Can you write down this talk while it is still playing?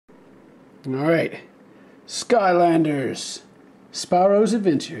Alright. Skylanders Spyro's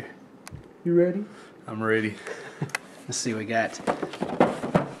Adventure. You ready? I'm ready. Let's see what we got.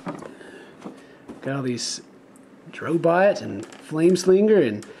 Got all these Drobot and Flameslinger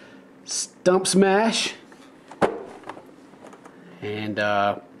and Stump Smash and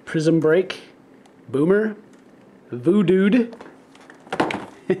Prism Break, Boomer, Voodooed,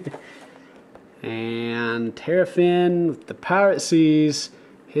 and Terrafin with the Pirate Seas,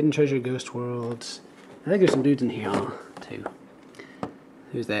 Hidden Treasure Ghost Worlds. I think there's some dudes in here too.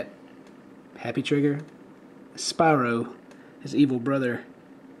 Who's that? Happy Trigger? Spyro, his evil brother.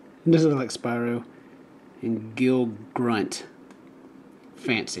 He doesn't look like Spyro. And Gill Grunt.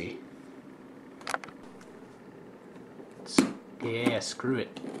 Fancy. Yeah, screw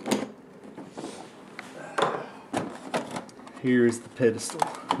it. Here is the pedestal.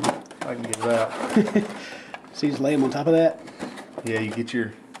 I can get it out. So you just lay them on top of that? Yeah, you get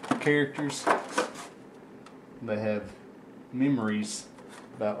your characters. They have memories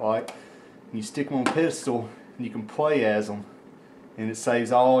about like. You stick them on a pedestal and you can play as them. And it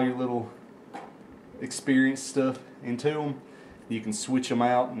saves all your little experience stuff into them. You can switch them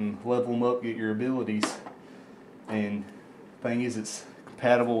out and level them up, get your abilities. And the thing is, it's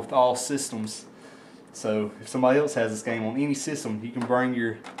compatible with all systems. So if somebody else has this game on any system, you can bring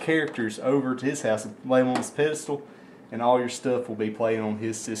your characters over to his house and lay them on this pedestal, and all your stuff will be playing on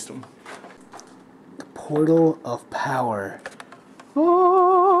his system. The Portal of Power.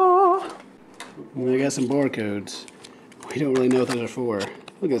 Oh! We got some barcodes. We don't really know what those are for. Look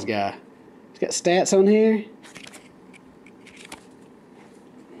at this guy. He's got stats on here.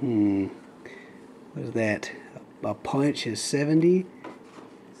 What is that? A punch is 70.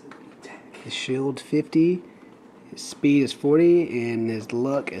 His shield 50. His speed is 40. And his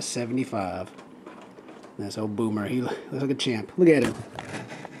luck is 75. That's old Boomer. He looks like a champ. Look at him.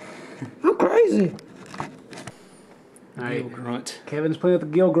 I'm crazy. Alright. Gill Grunt. Kevin's playing with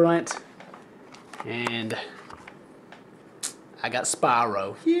the Gill Grunt. And I got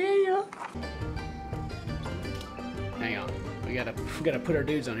Spyro. Yeah. Hang on. We gotta put our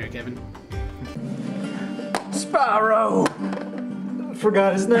dudes on here, Kevin. Spyro!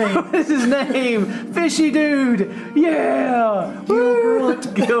 Forgot his name. What is his name? Fishy dude! Yeah! Gill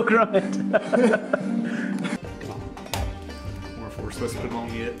Grunt. Gill Grunt. Or if we're supposed to put them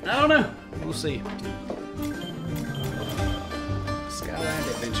on yet. I don't know. We'll see. Skyland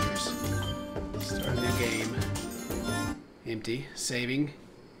Adventures. Start a new game. Empty. Saving.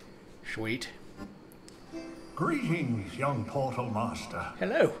 Sweet. Greetings, young Portal Master.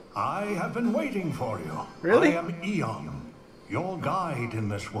 Hello. I have been waiting for you. Really? I am Eon, your guide in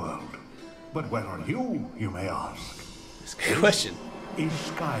this world. But where are you, you may ask? That's a good question. Is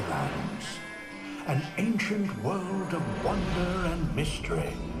Skylands, an ancient world of wonder and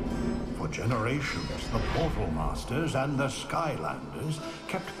mystery. For generations, the Portal Masters and the Skylanders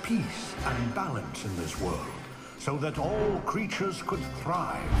kept peace and balance in this world, so that all creatures could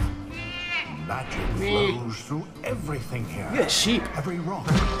thrive. Magic flows through everything here. Look at that sheep. Every rock,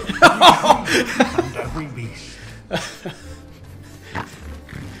 every tree, and every beast.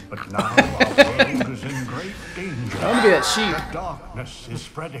 But now our world is in great danger. I'm gonna be that sheep. The darkness is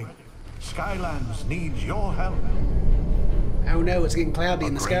spreading. Skylands needs your help. Oh no, it's getting cloudy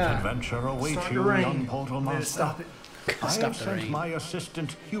in the A great sky. adventure awaits Start you, to rain. young Portal Master. Stop it. I Stop have the sent rain. my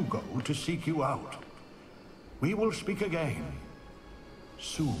assistant Hugo to seek you out. We will speak again.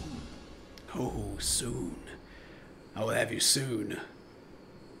 Soon. Oh, soon. I will have you soon.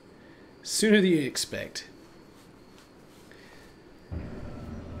 Sooner than you expect.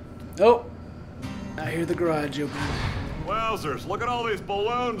 Oh, I hear the garage open. Wowzers, look at all these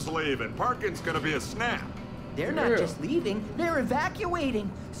balloons leaving. Parking's gonna be a snap. They're not just leaving, they're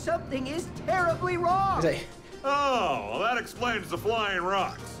evacuating. Something is terribly wrong. Is that, Oh, well, that explains the flying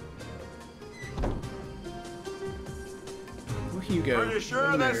rocks. where you go? Are you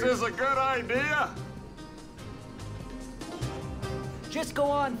sure this is a good idea? Just go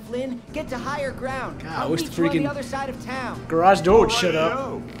on, Flynn. Get to higher ground. God, I I'll wish meet the you on freaking- the other side of town. Garage door would shut up.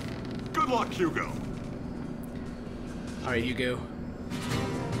 Righty-o. Good luck, Hugo. Alright, Hugo.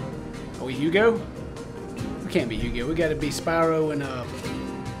 Are we Hugo? We can't be Hugo. We gotta be Spyro and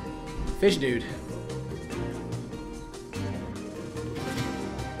Fish Dude.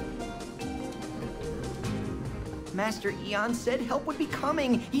 Master Eon said help would be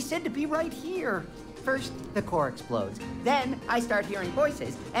coming. He said to be right here. First, the core explodes. Then, I start hearing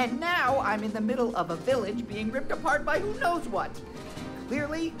voices. And now, I'm in the middle of a village being ripped apart by who knows what.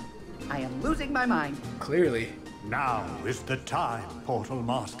 Clearly, I am losing my mind. Clearly. Now is the time, Portal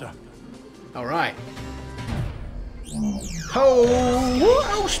Master. Alright.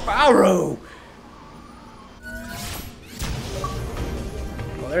 Oh, Spyro!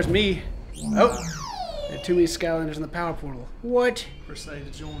 Well, there's me. Oh, there are too many Skylanders in the power portal. What? Press A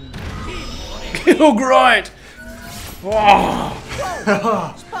to join. Gill Grunt! Whoa!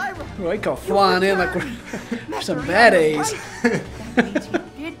 Spyro! Well, they call flying in like we're some bad A's. That means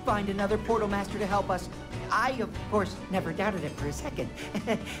he did find another Portal Master to help us. I, of course, never doubted it for a second.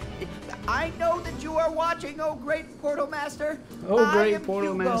 I know that you are watching, oh great Portal Master. Oh, I great am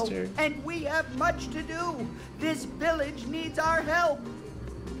Portal Hugo, Master. And we have much to do. This village needs our help.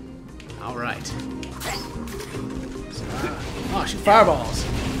 All right. Oh, shoot fireballs.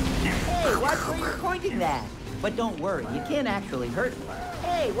 Hey, watch where you're pointing that. But don't worry, you can't actually hurt me.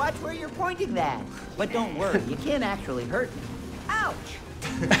 Hey, watch where you're pointing that. But don't worry, you can't actually hurt me. Ouch!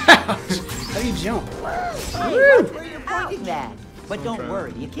 How do you jump? Hey, Woo! watch where you're pointing that. But don't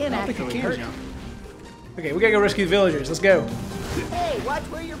worry, you can't I don't think actually you can hurt jump. me. Okay, we gotta go rescue the villagers. Let's go. Hey, watch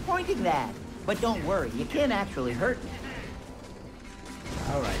where you're pointing that. But don't worry, you can't actually hurt me.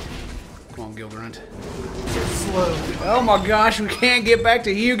 All right. Come on, Gill Grunt. Slow. Oh my gosh, we can't get back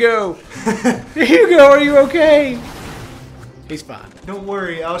to Hugo. Hugo, are you okay? He's fine. Don't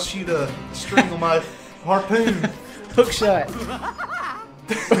worry, I'll shoot a string on my harpoon. Hook shot.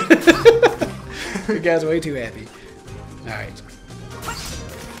 You guys are way too happy. All right.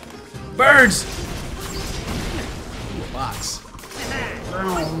 Birds. Ooh, a box.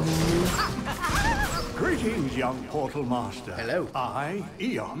 Greetings, young Portal Master. Hello. I,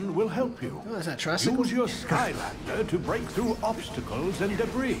 Eon, will help you. Oh, that's not tricycle. Use your Skylander to break through obstacles and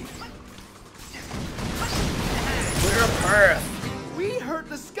debris. Clear a path. We heard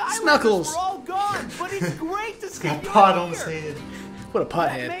the Skylanders Snuckles. were all gone, but it's great to see Got you pot on his here. head. What a That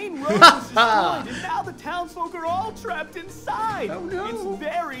pothead. main road was destroyed, and now the townsfolk are all trapped inside. Oh, no. It's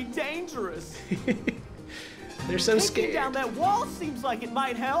very dangerous. They're so Taking down scared. that wall seems like it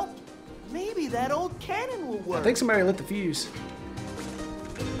might help. Maybe that old cannon will work. I think somebody lit the fuse.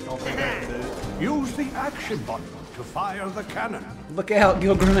 Don't think I can do it. Use the action button to fire the cannon. Look out,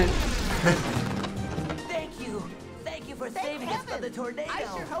 Gill Grunt. Thank you. Thank you for saving us from the tornado. I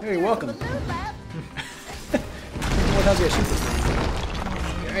sure hope Hey, you're welcome. in the mood, lad. What else gonna shoot this thing?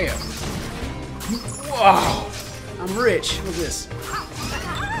 Damn. Wow. I'm rich. What's this?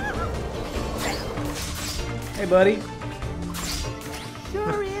 Hey, buddy.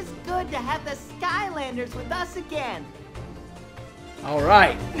 Sure is good to have the Skylanders with us again. All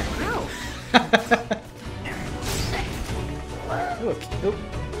right. Look. Oh.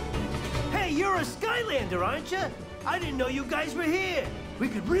 Hey, you're a Skylander, aren't you? I didn't know you guys were here. We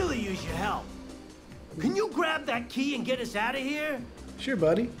could really use your help. Can you grab that key and get us out of here? Sure,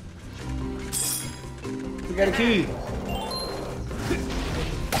 buddy. We got a key.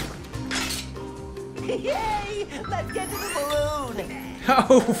 Yay! Let's get to the balloon.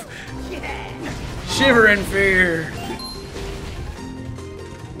 Oh, shiver in fear.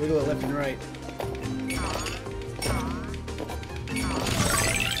 Wiggle it left and right.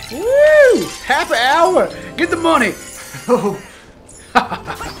 Woo! Half an hour. Get the money. Oh,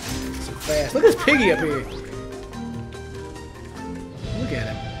 so fast. Look at this piggy up here. Look at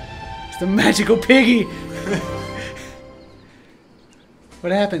him. It's the magical piggy.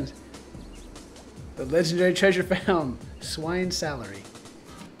 What happened? The legendary treasure found. Swine salary.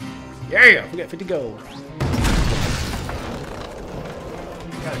 Yeah, we got 50 gold.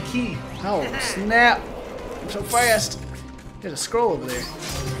 Got a key. Oh, snap. I'm so fast. There's a scroll over there.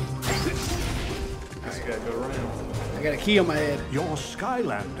 Just gotta go around. I got a key on my head. Your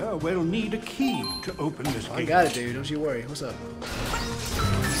Skylander will need a key to open this gate. I got it, dude. Don't you worry. What's up?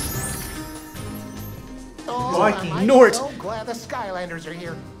 Oh, Mikey, I'm Nort. so glad the Skylanders are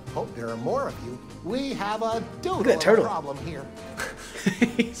here. Hope there are more of you. We have a Look at that turtle. problem here.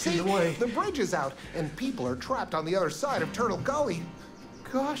 See, the bridge is out, and people are trapped on the other side of Turtle Gully.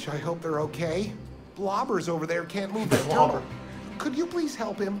 Gosh, I hope they're okay. Blobber's over there can't move that turtle. Could you please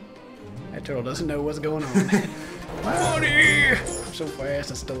help him? That turtle doesn't know what's going on. Money! I'm so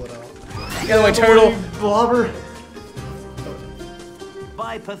fast, I stole it all. Get away, turtle! Blobber.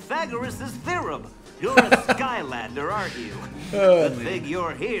 By Pythagoras' theorem, you're a Skylander, aren't you? Oh, Good thing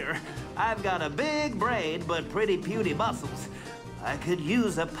you're here. I've got a big brain, but pretty puny muscles. I could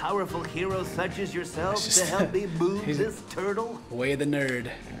use a powerful hero such as yourself to help me move this turtle. Way of the nerd.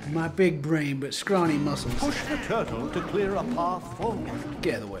 My big brain, but scrawny muscles. Push the turtle to clear a path forward.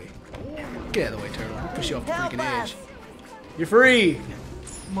 Get out of the way. Get out of the way, turtle. I'll push you off the Help freaking us. edge. You're free!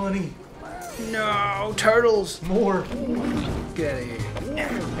 Money. No, turtles! More. Get out of here.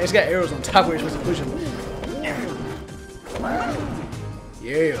 It's got arrows on top where you're supposed to push them.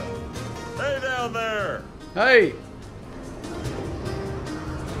 Yeah. Hey down there! Hey!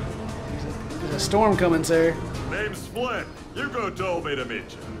 storm coming, sir. Name's Flint. Hugo told me to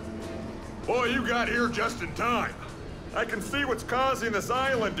meet you. Boy, you got here just in time. I can see what's causing this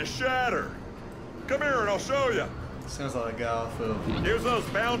island to shatter. Come here and I'll show you. Sounds like a guy off of... Use those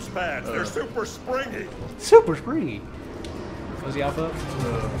bounce pads. They're super springy. Super springy. Was he off of?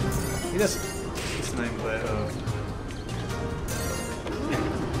 He does. What's the name of that?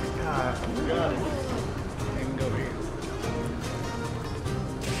 God, I forgot it. I can go over here.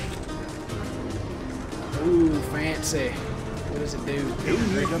 Ooh, fancy. What does it do? You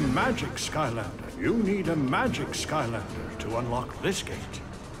need a magic Skylander. You need a magic Skylander to unlock this gate.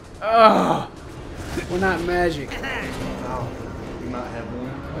 Oh, we're not magic. Oh, we might have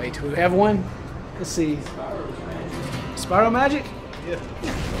one. Wait, do we have one? Let's see. Spyro magic? Yeah.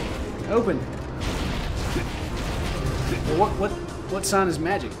 Open. Well, what sign is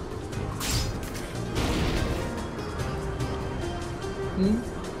magic?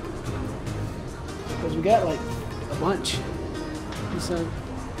 Because we got like a bunch. So,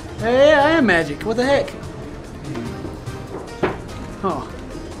 hey, I am magic. What the heck? Huh.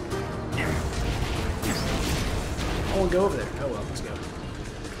 I won't go over there. Oh well, let's go.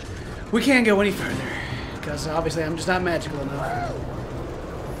 We can't go any further because obviously I'm just not magical enough.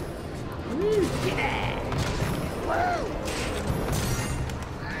 Woo. Yeah.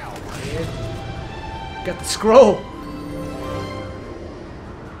 Got the scroll.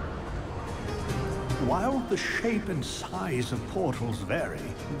 While the shape and size of portals vary,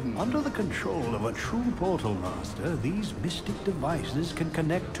 under the control of a true portal master, these mystic devices can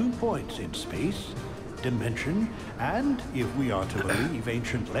connect 2 points in space, dimension, and, if we are to believe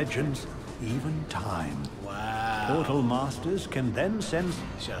ancient legends, even time. Wow. Portal masters can then send...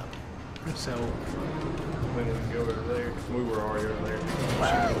 Shut up. So, When we go over there, we were already over there.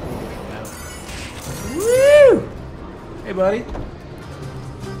 wow. Woo! Hey, buddy.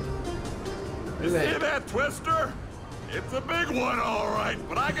 You see that twister? It's a big one, all right,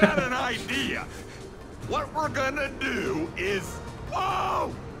 but I got an idea. What we're gonna do is...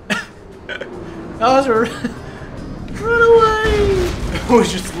 Whoa! Run away! I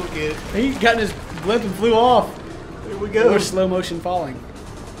was just looking. He got in his blimp and flew off. There we go. Or slow motion falling.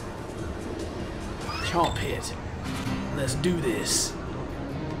 Chomp it. Let's do this.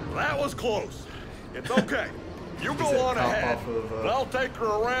 That was close. It's okay. You go on ahead, and I'll take her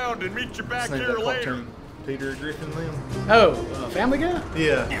around and meet you back here later. Peter Griffin them. Oh, Family Guy?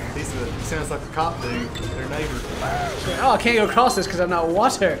 Yeah, he sounds like a cop dude. Their neighbor. Oh, I can't go across this because I'm not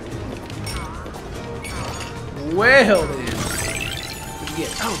water. Well then. What'd you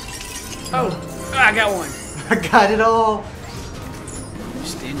get? Oh, I got one. I got it all.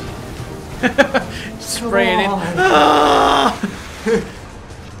 Stingy. Spraying it.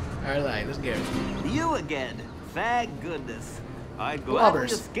 Alright, let's go. You again. Thank goodness. I'd gladly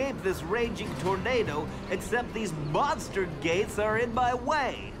Robbers. escape this raging tornado, except these monster gates are in my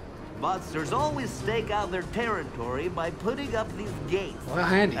way. Monsters always stake out their territory by putting up these gates. Well,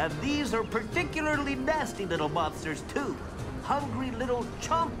 handy. And these are particularly nasty little monsters, too. Hungry little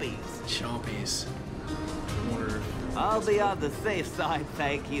chompies. Chompies. I'll be on the safe side,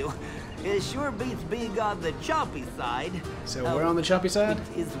 thank you. It sure beats being on the chompy side. So we're on the chompy side?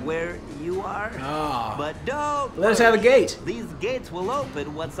 Is where you are. Ah. But don't Let us have a gate. These gates will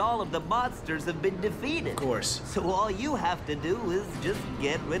open once all of the monsters have been defeated. Of course. So all you have to do is just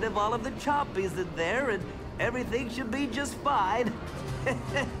get rid of all of the chompies in there and everything should be just fine.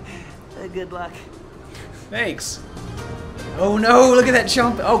 Good luck. Thanks. Oh no, look at that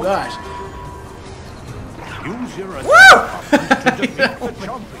chomp. Oh gosh. Use your Woo! to defeat the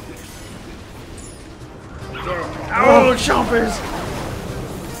chompies. Oh, chompers!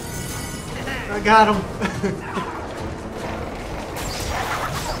 I got him.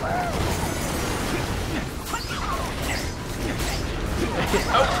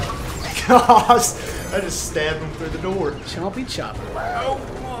 Oh. Gosh, I just stabbed him through the door. Chompy chopper. Oh,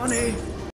 money.